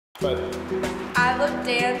But I love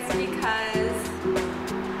dance because,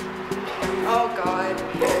 oh God.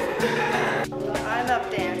 I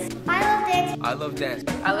love dance. I love dance. I love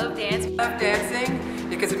dance. I love dance. I love dancing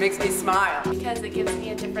because it makes me smile. Because it gives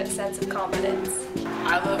me a different sense of confidence.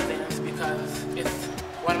 I love dance because it's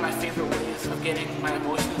one of my favorite ways of getting my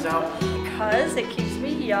emotions out. Because it keeps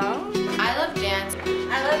me young. I love dance.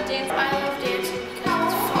 I love dance. I love dancing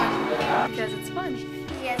because it's fun. Because it's fun.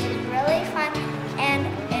 Because it's really fun and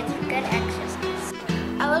it's good exercise.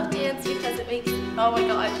 I love dance because it makes, oh my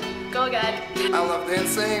God, go again. I love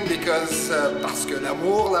dancing because parce que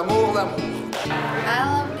l'amour, l'amour, l'amour. I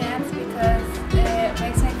love dance because it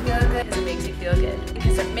makes me feel good. Because it makes me feel good.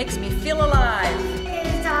 Because it makes me feel alive. It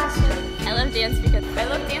is awesome. I love dance because I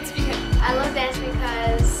love dance because I love dance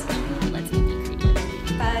because it lets me be creative.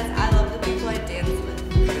 Because I love the people I dance with.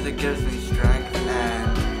 Because it gives me strength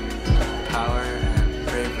and power and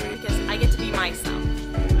bravery. Because I get to be myself.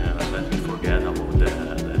 Let me forget about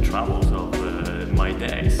the troubles of my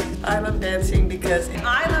days. I love dancing because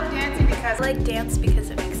I love dancing because I like dance because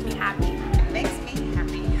it makes me happy. it makes me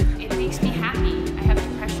happy. It makes me happy. I have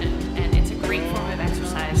depression and it's a great form of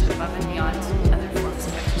exercise above and beyond other forms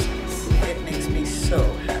of exercise. it makes me so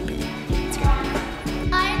happy. It's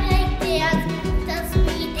great. I like dance. That's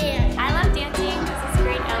me dance. I love dancing because it's a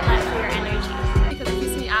great outlet for your energy. Because it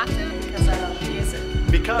keeps me active. Because I love music.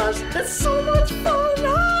 Because it's so much fun!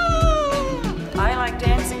 I like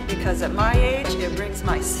dancing because at my age, it brings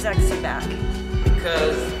my sexy back.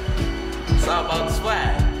 Because it's all about the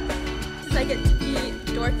swag. Because I get to be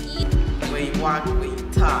dorky. When you walk, when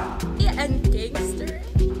you talk. Yeah, and gangster.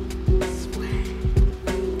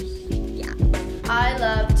 Yeah. I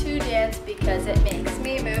love to dance because it makes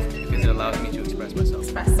me move. Because it allows me to express myself.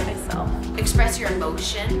 Express myself. Express your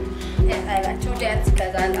emotion. And I like to dance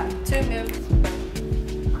because I love to move.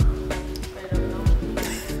 I don't know.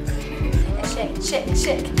 And shake, shake,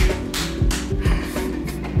 shake.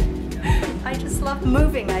 I just love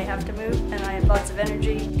moving. I have to move and I have lots of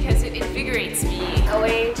energy. Because it invigorates me. A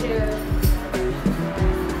way to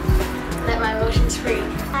let my emotions free.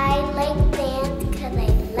 I like dance because I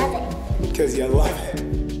love it. because you love it.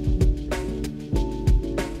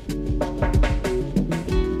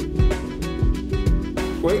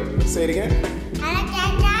 Wait, say it again. I like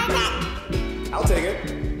dance. I'll take it.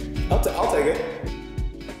 I'll take it.